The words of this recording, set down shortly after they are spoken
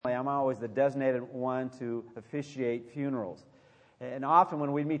I'm always the designated one to officiate funerals. And often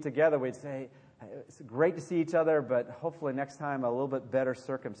when we'd meet together, we'd say, it's great to see each other, but hopefully next time a little bit better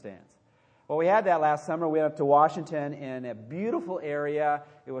circumstance. Well, we had that last summer. We went up to Washington in a beautiful area.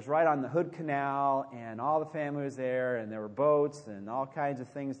 It was right on the Hood Canal, and all the family was there, and there were boats and all kinds of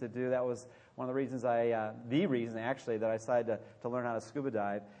things to do. That was one of the reasons the reason actually, that I decided to learn how to scuba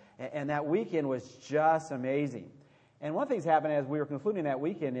dive. And that weekend was just amazing. And one of the things happened as we were concluding that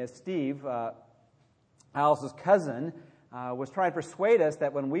weekend is Steve, Alice's cousin, was trying to persuade us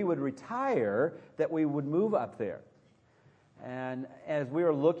that when we would retire, that we would move up there. And as we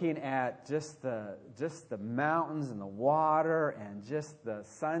were looking at just the mountains and the water and just the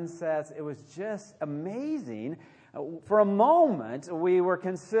sunsets, it was just amazing. For a moment, we were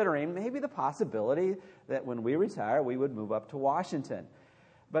considering maybe the possibility that when we retire, we would move up to Washington.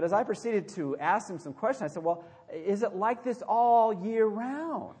 But as I proceeded to ask him some questions, I said, well, is it like this all year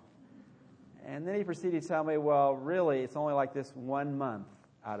round? And then he proceeded to tell me, well, really, it's only like this 1 month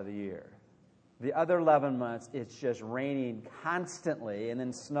out of the year. The other 11 months, it's just raining constantly and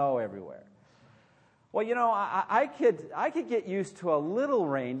then snow everywhere. Well, you know, I could get used to a little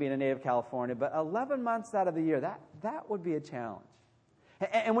rain being a native of California, but 11 months out of the year, that would be a challenge.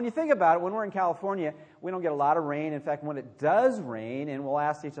 And when you think about it, when we're in California, we don't get a lot of rain. In fact, when it does rain, and we'll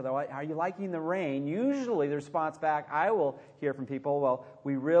ask each other, well, are you liking the rain? Usually the response back I will hear from people, well,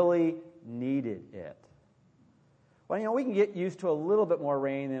 we really needed it. Well, you know, we can get used to a little bit more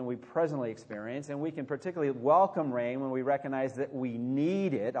rain than we presently experience, and we can particularly welcome rain when we recognize that we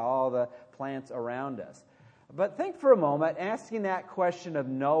need it, all the plants around us. But think for a moment, asking that question of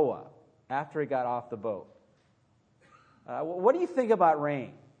Noah after he got off the boat. What do you think about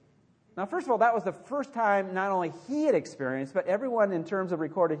rain? Now, first of all, that was the first time not only he had experienced, but everyone in terms of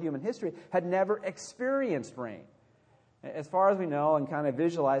recorded human history had never experienced rain. As far as we know and kind of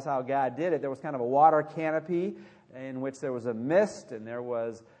visualize how God did it, there was kind of a water canopy in which there was a mist, and there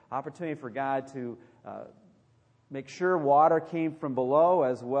was opportunity for God to make sure water came from below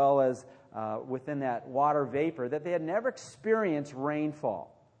as well as within that water vapor, that they had never experienced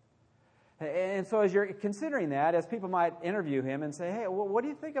rainfall. And so as you're considering that, as people might interview him and say, hey, well, what do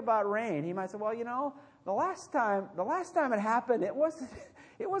you think about rain? He might say, well, you know, the last time it happened, it was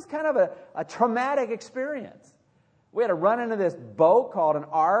kind of a traumatic experience. We had to run into this boat called an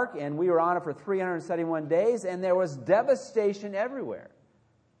ark, and we were on it for 371 days, and there was devastation everywhere.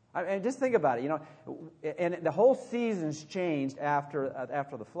 And just think about it, you know, and the whole season's changed after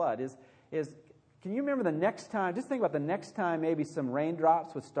the flood. Can you remember the next time, just think about the next time maybe some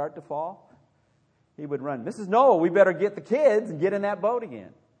raindrops would start to fall? He would run, Mrs. Noah, we better get the kids and get in that boat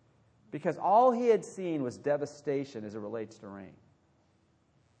again. Because all he had seen was devastation as it relates to rain.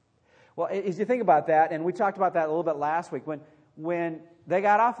 Well, as you think about that, and we talked about that a little bit last week, when they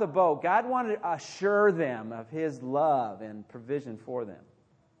got off the boat, God wanted to assure them of His love and provision for them.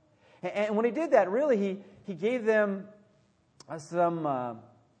 And when He did that, really, He gave them some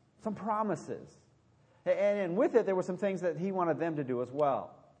promises. And with it, there were some things that He wanted them to do as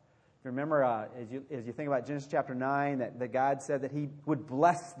well. If you remember, as you think about Genesis chapter 9, that God said that He would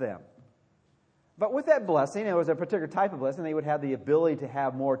bless them. But with that blessing, it was a particular type of blessing. They would have the ability to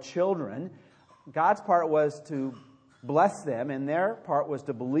have more children. God's part was to bless them, and their part was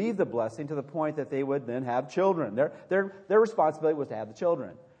to believe the blessing to the point that they would then have children. Their responsibility was to have the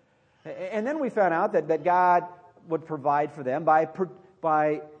children. And then we found out that God would provide for them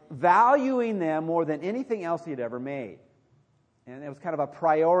by valuing them more than anything else He had ever made. And it was kind of a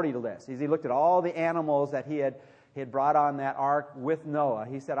priority list. As He looked at all the animals that He had brought on that ark with Noah,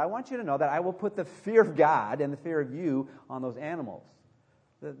 He said, I want you to know that I will put the fear of God and the fear of you on those animals.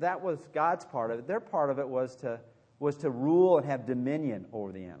 That was God's part of it. Their part of it was to rule and have dominion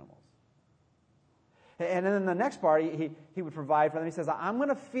over the animals. And then the next part, he would provide for them. He says, I'm going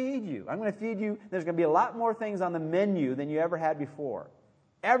to feed you. I'm going to feed you. There's going to be a lot more things on the menu than you ever had before.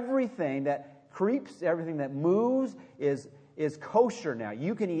 Everything that creeps, everything that moves is kosher now.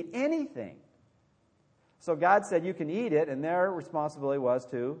 You can eat anything. So God said you can eat it, and their responsibility was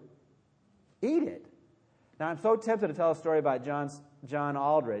to eat it. Now, I'm so tempted to tell a story about John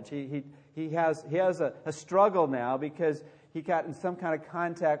Aldridge. He has a struggle now because he got in some kind of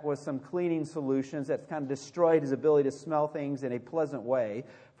contact with some cleaning solutions that's kind of destroyed his ability to smell things in a pleasant way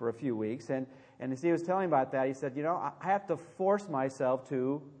for a few weeks. And as he was telling about that, he said, you know, I have to force myself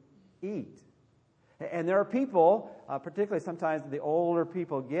to eat. And there are people, particularly sometimes the older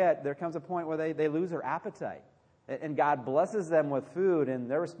people get, there comes a point where they lose their appetite. And God blesses them with food,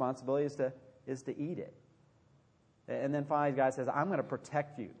 and their responsibility is to eat it. And then finally God says, I'm going to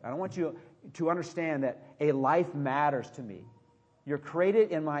protect you. I don't want you to understand that a life matters to me. You're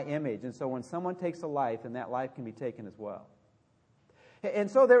created in my image. And so when someone takes a life, then that life can be taken as well. And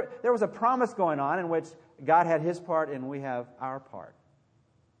so there was a promise going on in which God had his part and we have our part.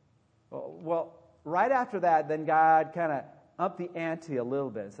 Well, right after that, then God kind of upped the ante a little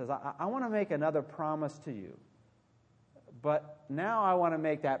bit. It says, I want to make another promise to you. But now I want to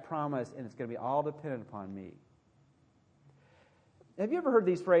make that promise, and it's going to be all dependent upon me. Have you ever heard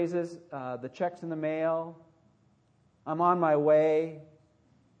these phrases? The check's in the mail. I'm on my way.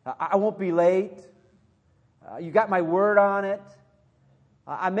 I won't be late. You got my word on it.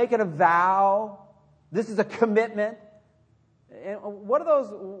 I'm making a vow. This is a commitment. And what do those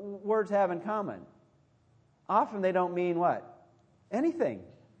words have in common? Often they don't mean what? Anything.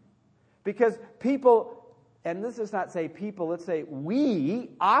 Because people, and this does not say people, let's say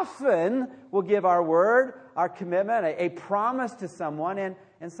we often will give our word, our commitment, a promise to someone,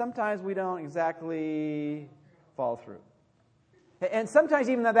 and sometimes we don't exactly fall through. And sometimes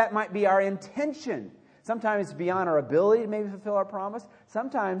even though that might be our intention, sometimes it's beyond our ability to maybe fulfill our promise.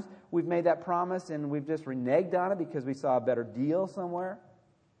 Sometimes we've made that promise and we've just reneged on it because we saw a better deal somewhere.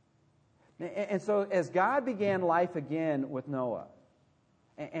 And so as God began life again with Noah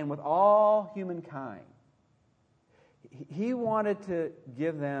and with all humankind, he wanted to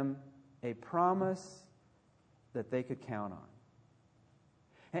give them a promise that they could count on.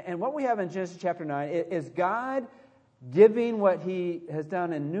 And what we have in Genesis chapter 9 is God giving what he has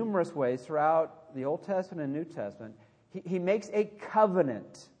done in numerous ways throughout the Old Testament and New Testament. He makes a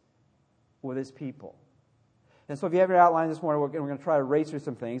covenant with his people. And so if you have your outline this morning, we're going to try to race through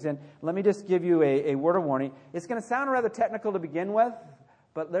some things. And let me just give you a word of warning. It's going to sound rather technical to begin with,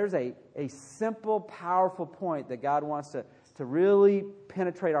 but there's a simple, powerful point that God wants to really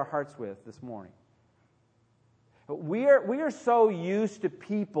penetrate our hearts with this morning. We are so used to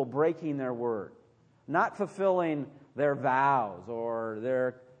people breaking their word, not fulfilling their vows or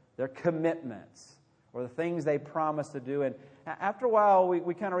their commitments or the things they promise to do. And after a while,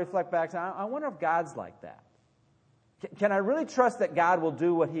 we kind of reflect back and say, I wonder if God's like that. Can I really trust that God will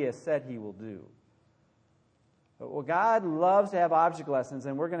do what he has said he will do? Well, God loves to have object lessons,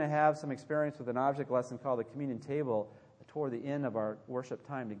 and we're going to have some experience with an object lesson called the communion table toward the end of our worship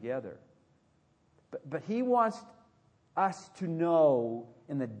time together. But he wants us to know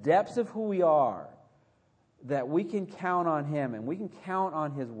in the depths of who we are that we can count on him and we can count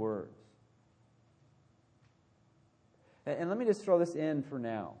on his words. And let me just throw this in for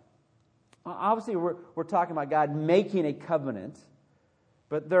now. Obviously, we're talking about God making a covenant,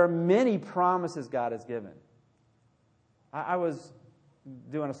 but there are many promises God has given. I was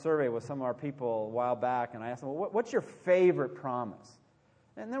doing a survey with some of our people a while back, and I asked them, well, what's your favorite promise?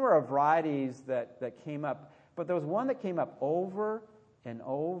 And there were a varieties that came up, but there was one that came up over and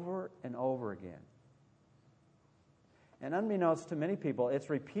over and over again. And unbeknownst to many people,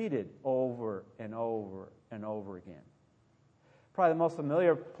 it's repeated over and over and over again. Probably the most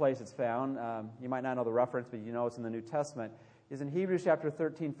familiar place it's found, you might not know the reference, but you know it's in the New Testament, is in Hebrews chapter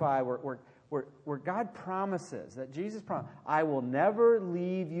 13:5, where God promises, that Jesus promised, I will never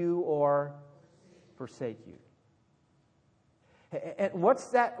leave you or forsake you. And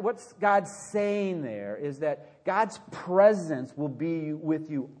what's God saying there is that God's presence will be with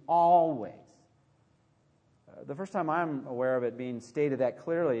you always. The first time I'm aware of it being stated that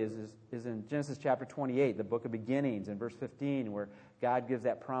clearly is in Genesis chapter 28, the book of beginnings, in verse 15, where God gives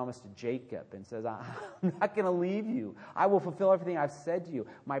that promise to Jacob and says, I'm not going to leave you. I will fulfill everything I've said to you.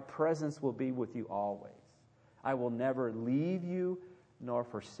 My presence will be with you always. I will never leave you nor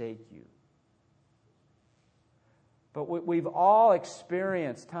forsake you. But we've all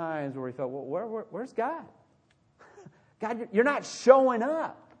experienced times where we felt, well, where's God? God, you're not showing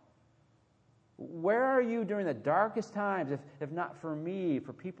up. Where are you during the darkest times, if not for me,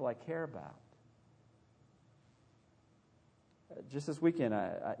 for people I care about? Just this weekend,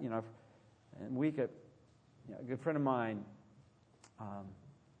 a good friend of mine,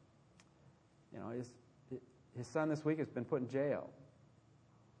 his son this week has been put in jail.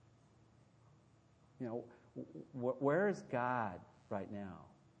 Where is God right now?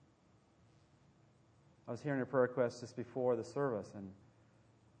 I was hearing a prayer request just before the service, and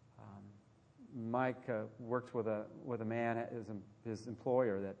Mike works with a man, his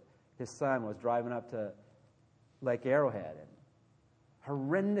employer, that his son was driving up to Lake Arrowhead, and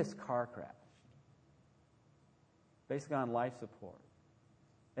horrendous car crash, basically on life support.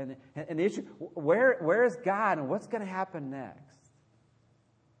 And the issue, where is God, and what's going to happen next?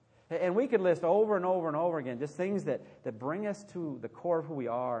 And we could list over and over and over again just things that bring us to the core of who we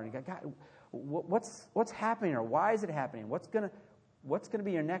are. And God, what's happening, or why is it happening? What's going to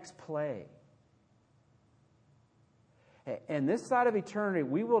be your next play? And this side of eternity,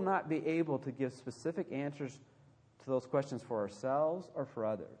 we will not be able to give specific answers to those questions for ourselves or for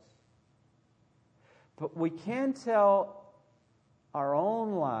others. But we can tell our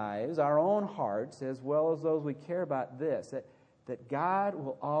own lives, our own hearts, as well as those we care about this, that God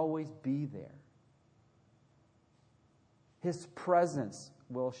will always be there. His presence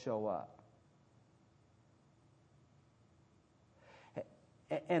will show up.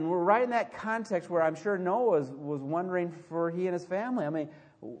 And we're right in that context where I'm sure Noah was wondering for he and his family. I mean,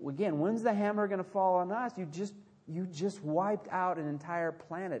 again, when's the hammer going to fall on us? You just wiped out an entire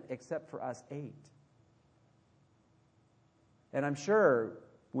planet except for us 8. And I'm sure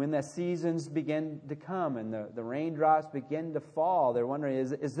when the seasons begin to come and the raindrops begin to fall, they're wondering,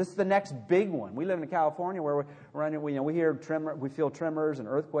 is this the next big one? We live in California where we hear we feel tremors and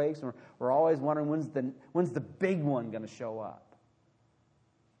earthquakes, and we're always wondering when's the big one going to show up?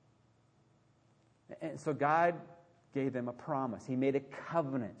 And so God gave them a promise. He made a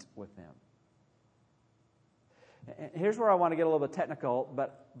covenant with them. And here's where I want to get a little bit technical,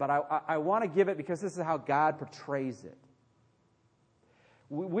 but I want to give it because this is how God portrays it.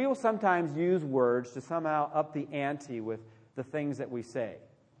 We will sometimes use words to somehow up the ante with the things that we say.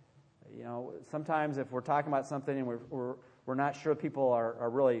 You know, sometimes if we're talking about something and we're not sure people are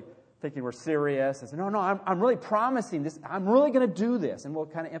really thinking we're serious, and say, no, I'm really promising this. I'm really going to do this. And we'll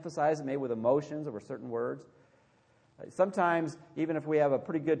kind of emphasize it maybe with emotions or with certain words. Sometimes, even if we have a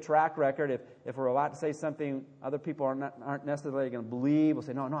pretty good track record, if we're about to say something other people aren't necessarily going to believe, we'll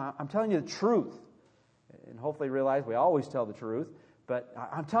say, no, I'm telling you the truth. And hopefully realize we always tell the truth. But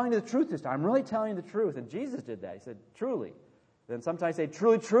I'm telling you the truth this time. I'm really telling you the truth. And Jesus did that. He said, truly. Then sometimes say,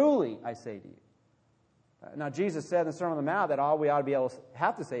 truly, truly, I say to you. Now, Jesus said in the Sermon on the Mount that all we ought to be able to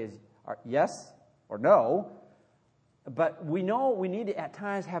have to say is yes or no. But we know we need to at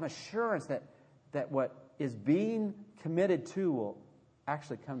times have assurance that what is being committed to will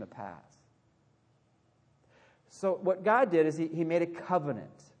actually come to pass. So what God did is He made a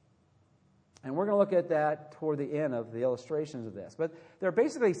covenant. And we're going to look at that toward the end of the illustrations of this. But there are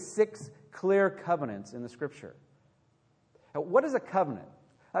basically 6 clear covenants in the Scripture. Now, what is a covenant?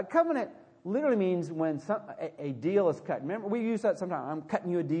 A covenant literally means when a deal is cut. Remember, we use that sometimes. I'm cutting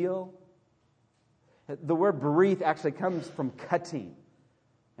you a deal. The word berith actually comes from cutting.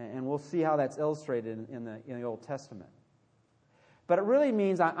 And we'll see how that's illustrated in the Old Testament. But it really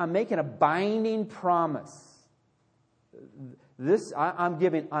means I'm making a binding promise.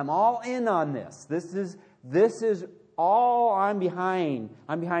 I'm all in on this. This is all I'm behind.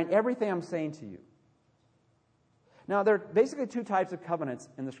 I'm behind everything I'm saying to you. Now, there are basically 2 types of covenants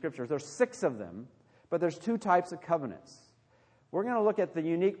in the Scriptures. There's 6 of them, but there's 2 types of covenants. We're going to look at the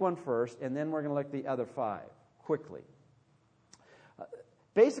unique one first, and then we're going to look at the other 5 quickly.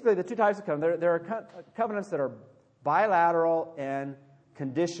 Basically, the 2 types of covenants, there are covenants that are bilateral and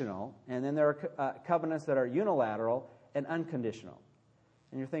conditional, and then there are covenants that are unilateral and unconditional.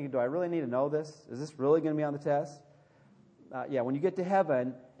 And you're thinking, do I really need to know this? Is this really going to be on the test? Yeah, when you get to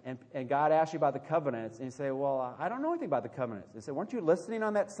heaven and God asks you about the covenants, and you say, well, I don't know anything about the covenants. They say, weren't you listening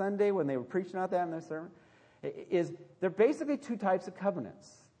on that Sunday when they were preaching about that in their sermon? They're basically 2 types of covenants.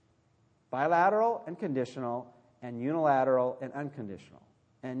 Bilateral and conditional, and unilateral and unconditional.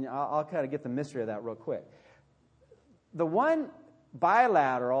 And I'll kind of get the mystery of that real quick. The one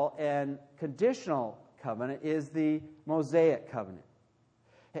bilateral and conditional covenant is the Mosaic covenant.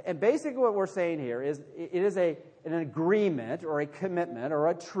 And basically what we're saying here is it is an agreement or a commitment or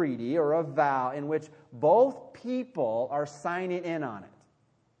a treaty or a vow in which both people are signing in on it.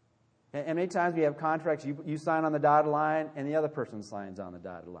 And many times we have contracts, you sign on the dotted line and the other person signs on the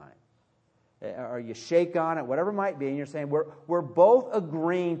dotted line. Or you shake on it, whatever it might be, and you're saying we're both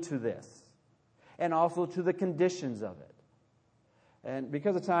agreeing to this and also to the conditions of it. And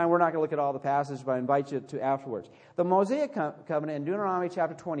because of time, we're not going to look at all the passages, but I invite you to afterwards. The Mosaic covenant in Deuteronomy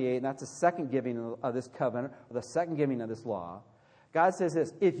chapter 28, and that's the second giving of this covenant, or the second giving of this law, God says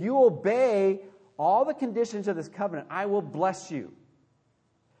this, if you obey all the conditions of this covenant, I will bless you.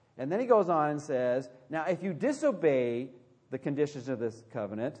 And then he goes on and says, now if you disobey the conditions of this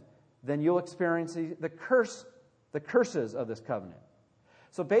covenant, then you'll experience the curses of this covenant.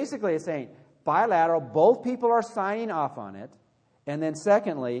 So basically it's saying, bilateral, both people are signing off on it. And then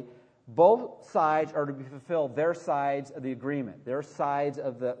secondly, both sides are to fulfill their sides of the agreement, their sides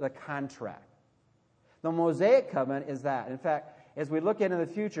of the contract. The Mosaic covenant is that. In fact, as we look into the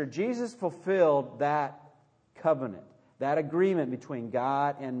future, Jesus fulfilled that covenant, that agreement between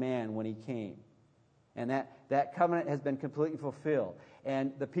God and man when he came. And that covenant has been completely fulfilled.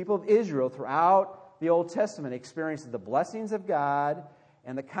 And the people of Israel throughout the Old Testament experienced the blessings of God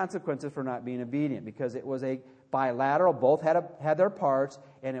and the consequences for not being obedient, because it was a bilateral. Both had their parts,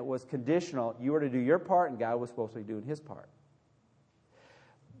 and it was conditional. You were to do your part, and God was supposed to be doing His part.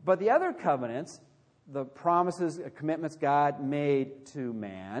 But the other covenants, the promises, commitments God made to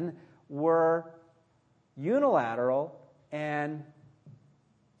man, were unilateral and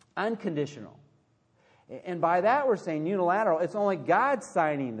unconditional. And by that we're saying unilateral, it's only God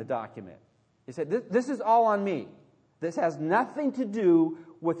signing the document. He said, this is all on me. This has nothing to do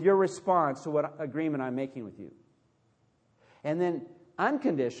with your response to what agreement I'm making with you. And then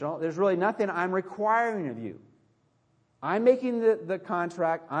unconditional, there's really nothing I'm requiring of you. I'm making the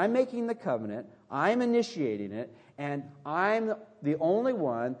contract, I'm making the covenant, I'm initiating it, and I'm the only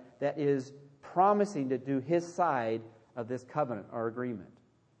one that is promising to do His side of this covenant or agreement.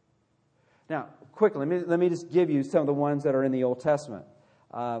 Now, quickly, let me just give you some of the ones that are in the Old Testament.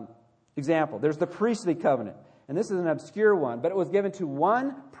 Example, there's the priestly covenant. And this is an obscure one, but it was given to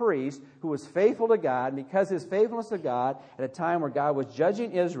one priest who was faithful to God. And because his faithfulness to God, at a time where God was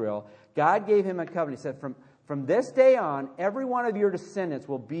judging Israel, God gave him a covenant. He said, from this day on, every one of your descendants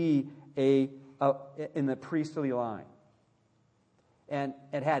will be in the priestly line. And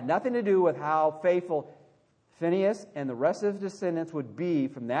it had nothing to do with how faithful Phinehas and the rest of his descendants would be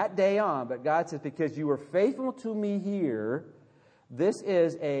from that day on. But God says, because you were faithful to me here, this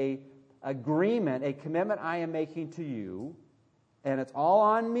is a agreement, a commitment I am making to you, and it's all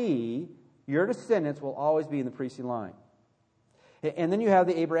on me. Your descendants will always be in the priestly line. And then you have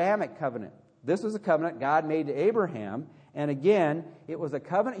the Abrahamic covenant. This was a covenant God made to Abraham, and again, it was a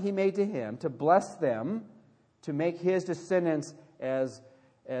covenant He made to him to bless them, to make his descendants as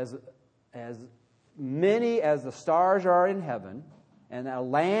many as the stars are in heaven, and a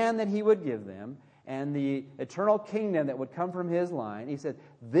land that He would give them, and the eternal kingdom that would come from his line. He said,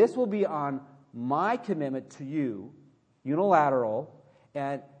 this will be on my commitment to you, unilateral,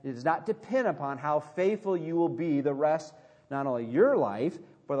 and it does not depend upon how faithful you will be the rest, not only your life,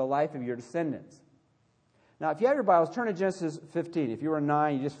 but the life of your descendants. Now, if you have your Bibles, turn to Genesis 15. If you were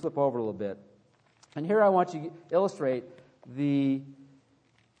 9, you just flip over a little bit. And here I want you to illustrate the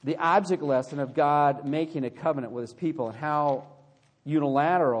object lesson of God making a covenant with His people and how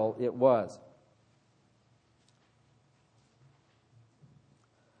unilateral it was.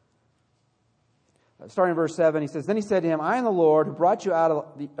 Starting in verse 7, he says, Then he said to him, I am the Lord who brought you out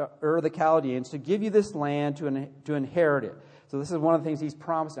of Ur the Chaldeans to give you this land to inherit it. So this is one of the things He's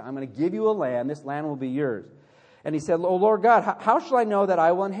promised. I'm going to give you a land. This land will be yours. And he said, Oh, Lord God, how shall I know that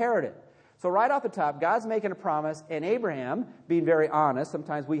I will inherit it? So right off the top, God's making a promise, and Abraham, being very honest,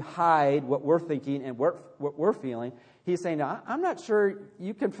 sometimes we hide what we're thinking and what we're feeling. He's saying, no, I'm not sure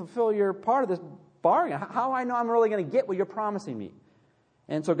you can fulfill your part of this bargain. How do I know I'm really going to get what you're promising me?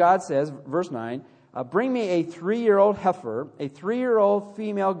 And so God says, verse 9, bring me a 3-year-old heifer, a 3-year-old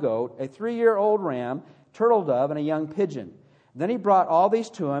female goat, a 3-year-old ram, turtle dove, and a young pigeon. Then he brought all these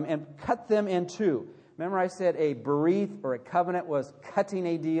to him and cut them in two. Remember I said a berith or a covenant was cutting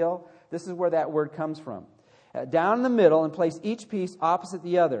a deal? This is where that word comes from. Down in the middle and placed each piece opposite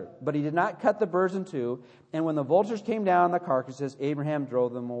the other. But he did not cut the birds in two. And when the vultures came down on the carcasses, Abraham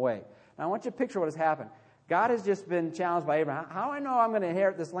drove them away. Now I want you to picture what has happened. God has just been challenged by Abraham. How do I know I'm going to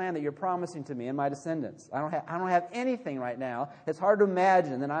inherit this land that you're promising to me and my descendants? I don't have anything right now. It's hard to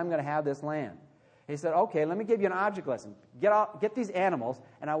imagine that I'm going to have this land. He said, okay, let me give you an object lesson. Get these animals,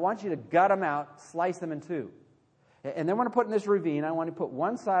 and I want you to gut them out, slice them in two. And then we're going to put in this ravine. I want you to put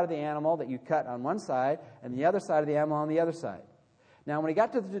one side of the animal that you cut on one side and the other side of the animal on the other side. Now, when he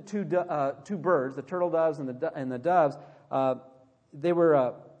got to the two birds, the turtle doves and the doves, they were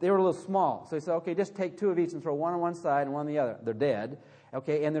a little small. So he said, okay, just take two of each and throw one on one side and one on the other. They're dead.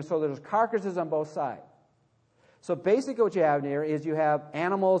 Okay, and so there's carcasses on both sides. So basically what you have here is you have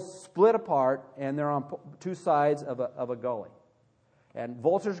animals split apart, and they're on two sides of a gully. And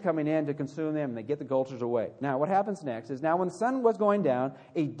vultures are coming in to consume them, and they get the vultures away. Now, what happens next is, now when the sun was going down,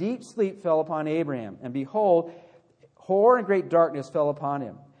 a deep sleep fell upon Abraham. And behold, horror and great darkness fell upon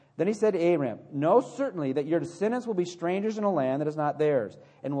him. Then he said to Abraham, Know certainly that your descendants will be strangers in a land that is not theirs,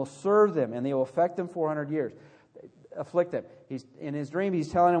 and will serve them, and they will afflict them 400 years. Afflict them. In his dream, he's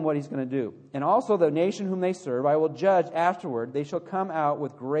telling them what he's going to do. And also the nation whom they serve, I will judge afterward. They shall come out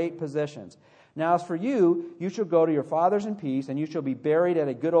with great possessions. Now as for you, you shall go to your fathers in peace, and you shall be buried at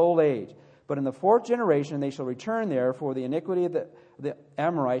a good old age. But in the 4th generation they shall return there, for the iniquity of the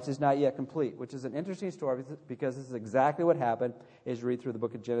Amorites is not yet complete. Which is an interesting story, because this is exactly what happened as you read through the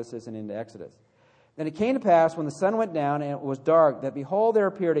book of Genesis and into Exodus. And it came to pass, when the sun went down and it was dark, that behold, there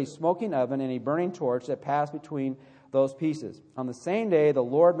appeared a smoking oven and a burning torch that passed between those pieces. On the same day the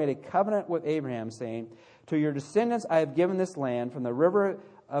Lord made a covenant with Abraham, saying, To your descendants I have given this land, from the river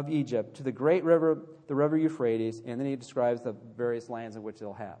of Egypt to the great river, the river Euphrates, and then he describes the various lands in which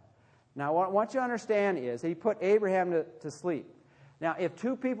they'll have. Now, what I want you to understand is he put Abraham to sleep. Now, if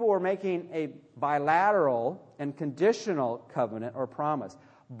two people were making a bilateral and conditional covenant or promise,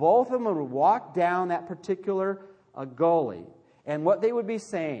 both of them would walk down that particular gully, and what they would be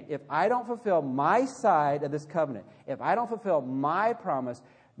saying, if I don't fulfill my side of this covenant, if I don't fulfill my promise,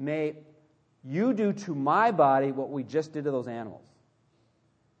 may you do to my body what we just did to those animals.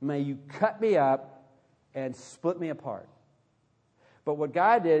 May you cut me up and split me apart. But what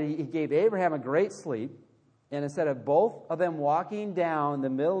God did, he gave Abraham a great sleep, and instead of both of them walking down the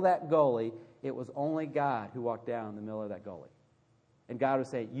middle of that gully, it was only God who walked down the middle of that gully. And God would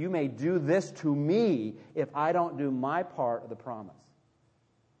say, you may do this to me if I don't do my part of the promise.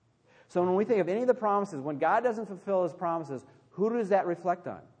 So when we think of any of the promises, when God doesn't fulfill his promises, who does that reflect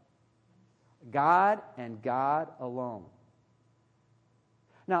on? God and God alone.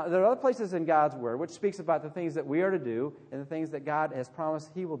 Now, there are other places in God's Word which speaks about the things that we are to do and the things that God has promised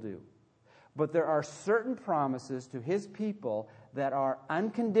he will do. But there are certain promises to his people that are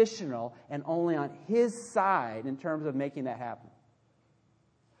unconditional and only on his side in terms of making that happen.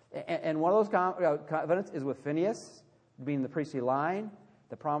 And one of those covenants is with Phinehas, being the priestly line,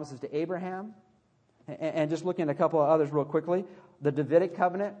 the promises to Abraham. And just looking at a couple of others real quickly, the Davidic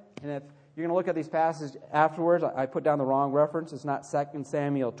covenant. And if you're going to look at these passages afterwards, I put down the wrong reference. It's not 2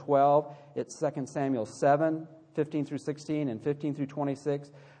 Samuel 12. It's 2 Samuel 7, 15 through 16, and 15 through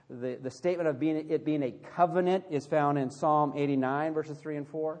 26. The statement of it being a covenant is found in Psalm 89, verses 3 and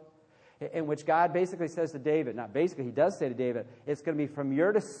 4, in which God basically says to David, not basically, he does say to David, it's going to be from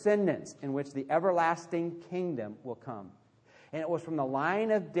your descendants in which the everlasting kingdom will come. And it was from the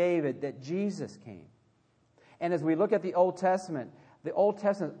line of David that Jesus came. And as we look at the Old Testament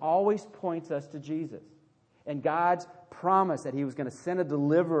always points us to Jesus and God's promise that he was going to send a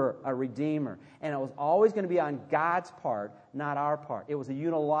deliverer, a redeemer. And it was always going to be on God's part, not our part. It was a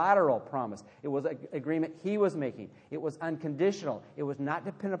unilateral promise. It was an agreement he was making. It was unconditional. It was not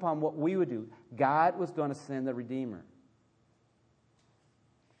dependent upon what we would do. God was going to send the redeemer.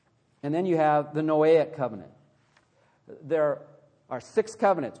 And then you have the Noahic covenant. There are 6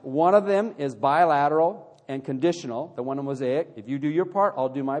 covenants. One of them is bilateral and conditional, the one in Mosaic. If you do your part, I'll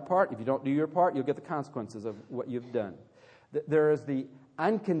do my part. If you don't do your part, you'll get the consequences of what you've done. There is the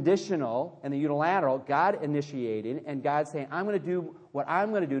unconditional and the unilateral, God initiating, and God saying, I'm going to do what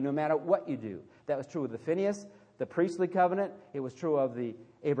I'm going to do no matter what you do. That was true of the Phinehas, the priestly covenant. It was true of the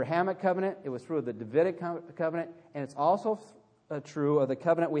Abrahamic covenant. It was true of the Davidic covenant. And it's also true of the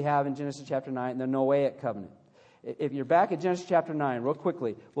covenant we have in Genesis chapter 9, the Noahic covenant. If you're back at Genesis chapter 9, real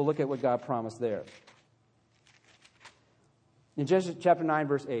quickly, we'll look at what God promised there. In Genesis chapter 9,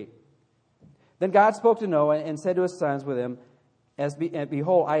 verse 8. Then God spoke to Noah and said to his sons with him,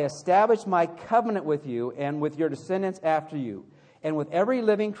 Behold, I establish my covenant with you and with your descendants after you, and with every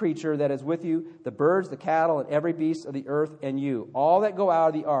living creature that is with you, the birds, the cattle, and every beast of the earth, and you, all that go out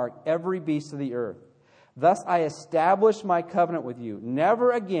of the ark, every beast of the earth. Thus I establish my covenant with you.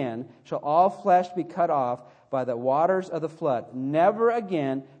 Never again shall all flesh be cut off by the waters of the flood. Never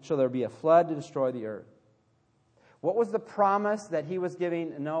again shall there be a flood to destroy the earth. What was the promise that he was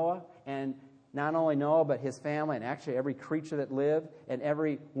giving Noah? And not only Noah, but his family, and actually every creature that lived, and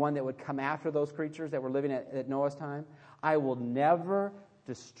every one that would come after those creatures that were living at Noah's time. I will never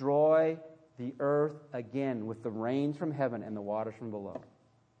destroy the earth again with the rains from heaven and the waters from below.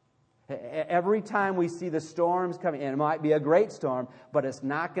 Every time we see the storms coming, and it might be a great storm, but it's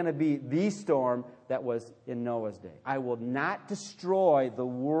not going to be the storm that was in Noah's day. I will not destroy the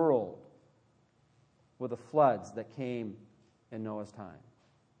world with the floods that came in Noah's time.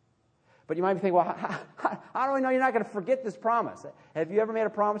 But you might be thinking, well, how do we know you're not going to forget this promise? Have you ever made a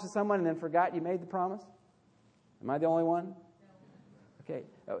promise to someone and then forgot you made the promise? Am I the only one? Okay.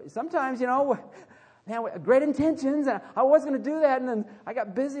 Sometimes, man, great intentions, and I was going to do that, and then I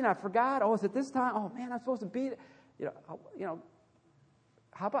got busy and I forgot. Oh, is it this time? Oh, man, I'm supposed to be,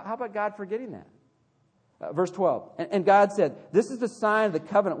 how about God forgetting that? Verse 12, and God said, This is the sign of the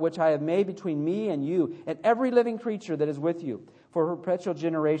covenant which I have made between me and you and every living creature that is with you for perpetual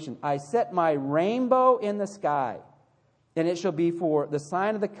generation. I set my rainbow in the sky, and it shall be for the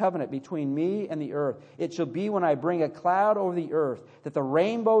sign of the covenant between me and the earth. It shall be when I bring a cloud over the earth, that the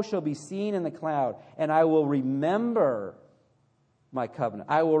rainbow shall be seen in the cloud, and I will remember my covenant.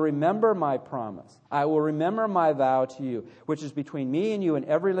 I will remember my promise. I will remember my vow to you, which is between me and you and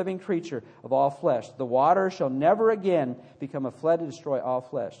every living creature of all flesh. The water shall never again become a flood to destroy all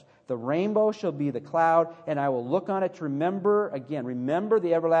flesh. The rainbow shall be the cloud, and I will look on it to remember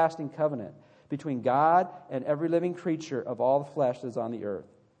the everlasting covenant between God and every living creature of all the flesh that is on the earth.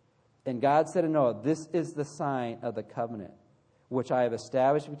 And God said to Noah, "This is the sign of the covenant, which I have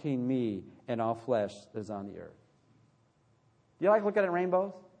established between me and all flesh that is on the earth." Do you like looking at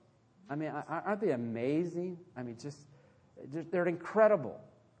rainbows? I mean, aren't they amazing? I mean, they're incredible.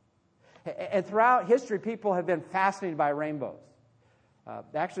 And throughout history, people have been fascinated by rainbows.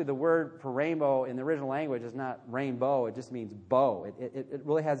 Actually, the word for rainbow in the original language is not rainbow, it just means bow. It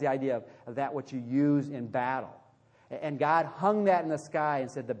really has the idea of that which you use in battle. And God hung that in the sky and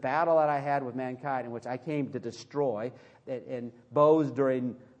said, the battle that I had with mankind, in which I came to destroy, and bows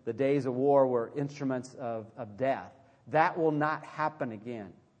during the days of war were instruments of death, that will not happen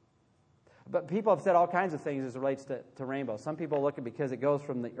again. But people have said all kinds of things as it relates to rainbows. Some people look at it because it goes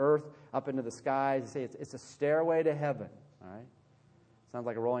from the earth up into the skies and say it's a stairway to heaven. All right, sounds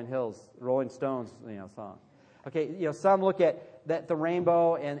like a Rolling Stones, song. Okay, some look at the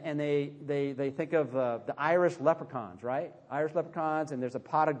rainbow and they think of the Irish leprechauns, right? Irish leprechauns, and there's a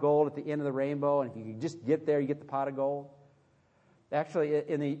pot of gold at the end of the rainbow, and if you can just get there, you get the pot of gold. Actually,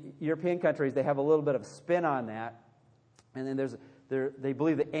 in the European countries, they have a little bit of spin on that, and then they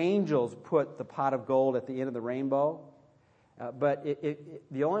believe the angels put the pot of gold at the end of the rainbow, but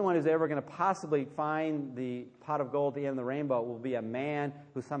the only one who's ever going to possibly find the pot of gold at the end of the rainbow will be a man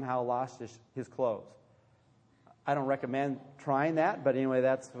who somehow lost his clothes. I don't recommend trying that, but anyway,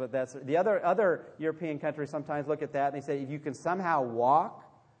 that's the other European countries sometimes look at that and they say if you can somehow walk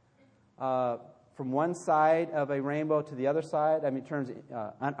from one side of a rainbow to the other side, in terms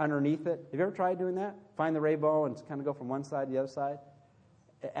underneath it. Have you ever tried doing that? Find the rainbow and kind of go from one side to the other side?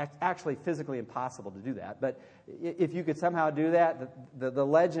 Actually, physically impossible to do that. But if you could somehow do that, the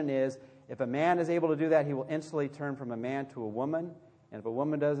legend is if a man is able to do that, he will instantly turn from a man to a woman. And if a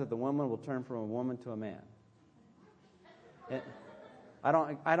woman does it, the woman will turn from a woman to a man. I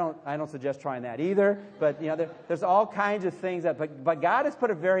don't suggest trying that either. But there's all kinds of things but God has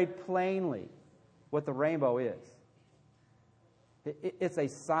put it very plainly what the rainbow is. It's a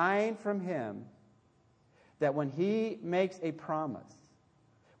sign from Him that when He makes a promise,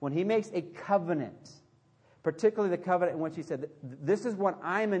 when He makes a covenant, particularly the covenant in which He said, this is what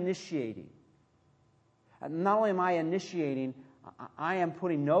I'm initiating. And not only am I initiating, I am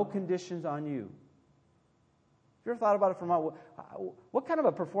putting no conditions on you. Have you ever thought about it from what kind of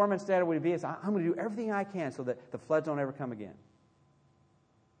a performance standard would it be? It's, I'm going to do everything I can so that the floods don't ever come again.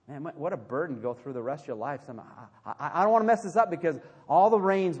 Man, what a burden to go through the rest of your life. I don't want to mess this up because all the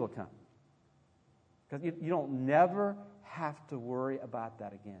rains will come. Because you don't never have to worry about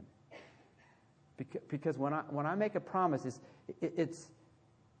that again. Because when I make a promise, it's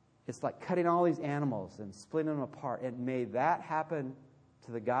like cutting all these animals and splitting them apart. And may that happen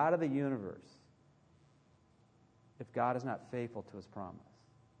to the God of the universe if God is not faithful to His promise.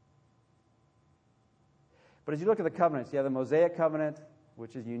 But as you look at the covenants, you have the Mosaic covenant,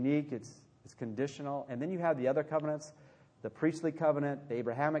 which is unique, it's conditional. And then you have the other covenants, the priestly covenant, the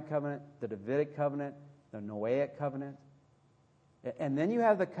Abrahamic covenant, the Davidic covenant, the Noahic covenant. And then you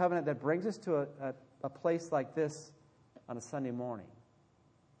have the covenant that brings us to a place like this on a Sunday morning.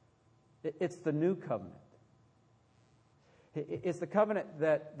 It's the new covenant. It's the covenant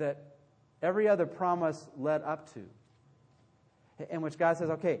that every other promise led up to, in which God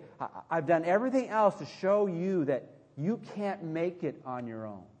says, okay, I've done everything else to show you that you can't make it on your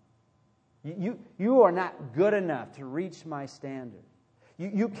own. You are not good enough to reach my standard.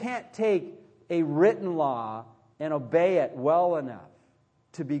 You can't take a written law and obey it well enough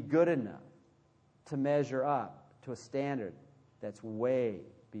to be good enough to measure up to a standard that's way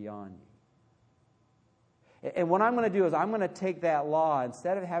beyond you. And what I'm going to do is I'm going to take that law,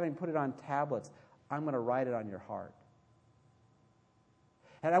 instead of having put it on tablets, I'm going to write it on your heart.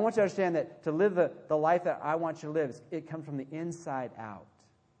 And I want you to understand that to live the life that I want you to live, it comes from the inside out.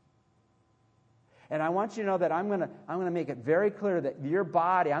 And I want you to know that I'm going to make it very clear that your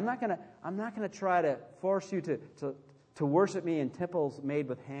body, I'm not going to try to force you to worship me in temples made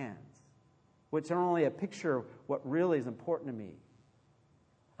with hands, which are only a picture of what really is important to me.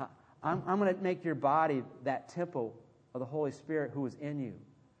 I'm going to make your body that temple of the Holy Spirit who is in you,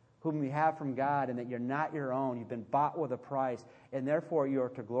 whom you have from God, and that you're not your own. You've been bought with a price, and therefore you are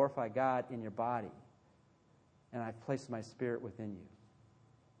to glorify God in your body. And I've placed my Spirit within you.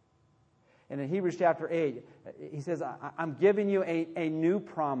 And in Hebrews chapter 8, he says, I'm giving you a new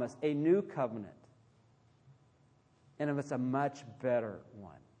promise, a new covenant. And it's a much better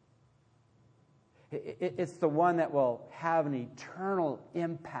one. It's the one that will have an eternal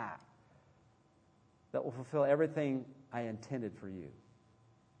impact, that will fulfill everything I intended for you.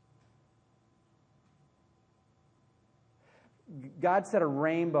 God set a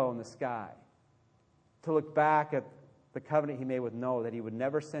rainbow in the sky to look back at the covenant he made with Noah, that he would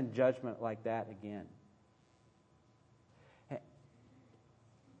never send judgment like that again.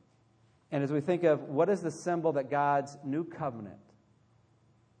 And as we think of what is the symbol that God's new covenant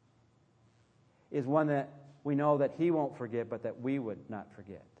is, one that we know that he won't forget, but that we would not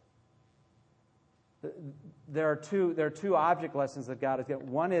forget. There are two object lessons that God has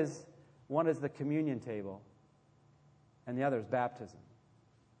given. One is the communion table, and the other is baptism.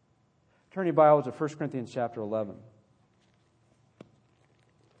 Turn your Bibles to 1 Corinthians chapter 11.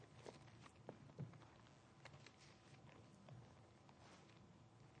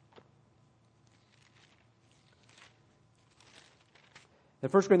 In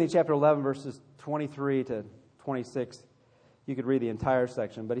 1 Corinthians chapter 11, verses 23 to 26, you could read the entire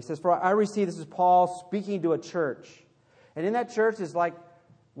section. But he says, "For I received," this is Paul speaking to a church. And in that church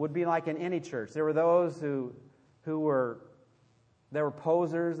would be like in any church. There were those who were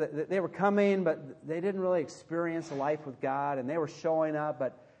posers. They were coming, but they didn't really experience a life with God. And they were showing up,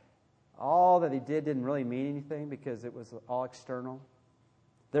 but all that they did didn't really mean anything because it was all external.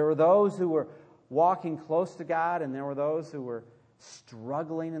 There were those who were walking close to God, and there were those who were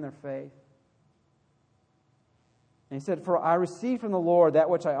struggling in their faith. And he said, "For I received from the Lord that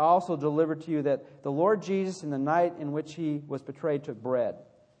which I also delivered to you, that the Lord Jesus, in the night in which he was betrayed, took bread.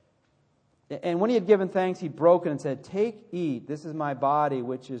 And when he had given thanks, he broke it and said, 'Take, eat, this is my body,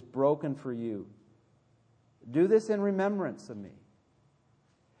 which is broken for you. Do this in remembrance of me.'"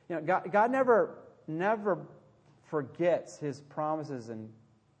 You know, God never forgets his promises and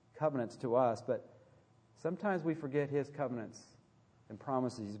covenants to us, but sometimes we forget his covenants and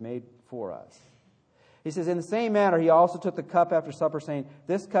promises he's made for us. He says, "In the same manner, he also took the cup after supper, saying,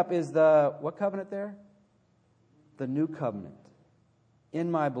 'This cup is the,'" what covenant there? "The new covenant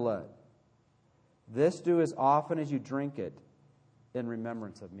in my blood. This do as often as you drink it in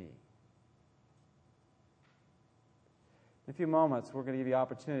remembrance of me." In a few moments, we're going to give you the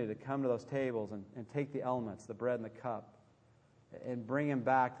opportunity to come to those tables and take the elements, the bread and the cup, and bring them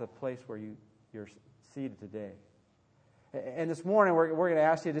back to the place where you're seated today. And this morning, we're going to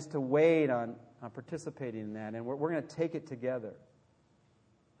ask you just to wait on participating in that, and we're going to take it together.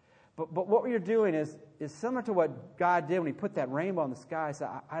 But what you're doing is similar to what God did when he put that rainbow in the sky. So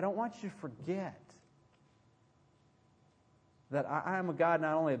I don't want you to forget that I am a God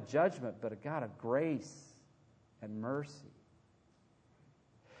not only of judgment, but a God of grace and mercy.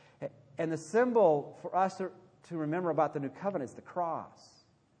 And the symbol for us to remember about the new covenant is the cross.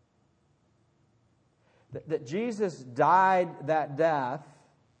 That Jesus died that death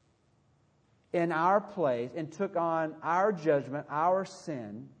in our place and took on our judgment, our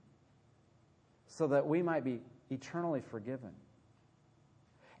sin, so that we might be eternally forgiven.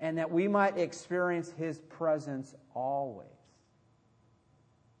 And that we might experience his presence always.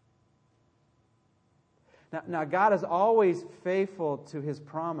 Now, God is always faithful to his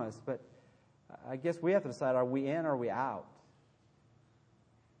promise, but I guess we have to decide, are we in or are we out?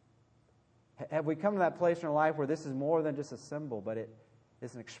 Have we come to that place in our life where this is more than just a symbol, but it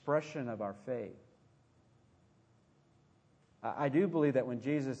is an expression of our faith? I do believe that when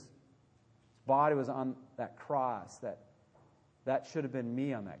Jesus' body was on that cross, that should have been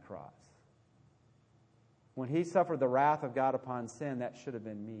me on that cross. When he suffered the wrath of God upon sin, that should have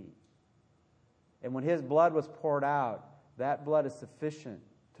been me. And when his blood was poured out, that blood is sufficient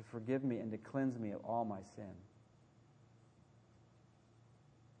to forgive me and to cleanse me of all my sin.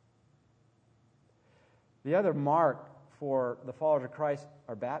 The other mark for the followers of Christ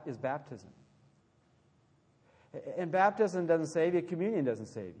is baptism. And baptism doesn't save you, communion doesn't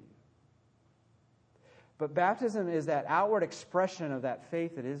save you. But baptism is that outward expression of that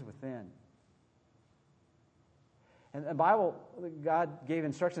faith that is within. And the Bible, God gave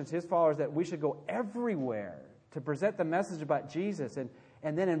instructions to his followers that we should go everywhere to present the message about Jesus and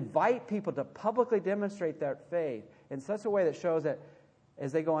then invite people to publicly demonstrate their faith in such a way that shows that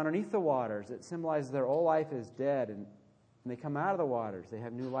as they go underneath the waters, it symbolizes their old life is dead, and when they come out of the waters, they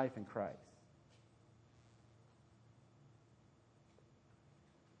have new life in Christ.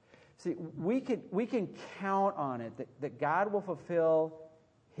 See, we can count on it that God will fulfill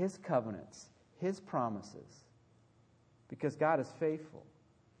his covenants, his promises, because God is faithful.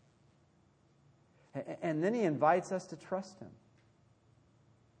 And then he invites us to trust him.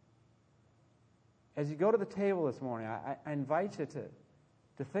 As you go to the table this morning, I invite you to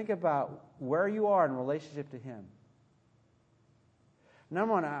think about where you are in relationship to him.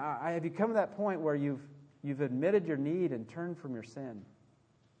 Number one, have you come to that point where you've admitted your need and turned from your sin?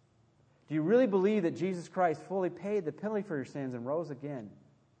 Do you really believe that Jesus Christ fully paid the penalty for your sins and rose again?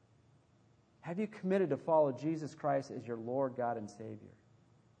 Have you committed to follow Jesus Christ as your Lord, God, and Savior?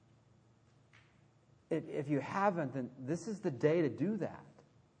 if you haven't, then this is the day to do that.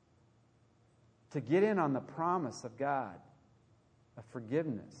 To get in on the promise of God, of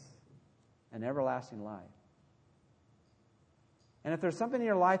forgiveness and everlasting life. And if there's something in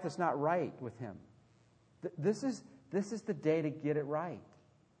your life that's not right with Him, this is the day to get it right.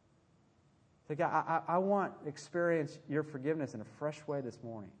 Say, God, I want to experience your forgiveness in a fresh way this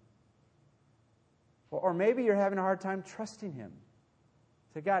morning. Or maybe you're having a hard time trusting Him.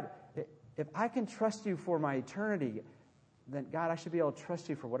 Say, God, if I can trust you for my eternity, then God, I should be able to trust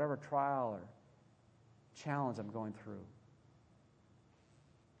you for whatever trial or challenge I'm going through.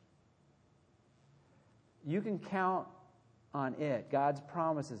 You can count on it, God's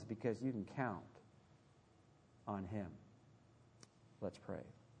promises, because you can count on Him. Let's pray.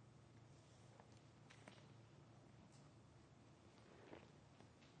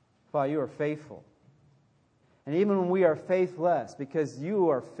 Father, you are faithful. And even when we are faithless, because you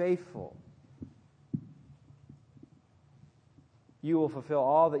are faithful, you will fulfill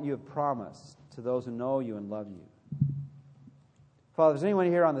all that you have promised to those who know you and love you. Father, if there's anyone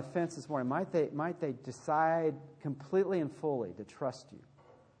here on the fence this morning, might they decide completely and fully to trust you.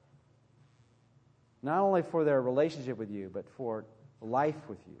 Not only for their relationship with you, but for life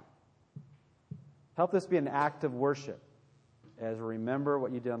with you. Help this be an act of worship as we remember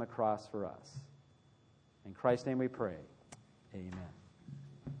what you did on the cross for us. In Christ's name we pray. Amen.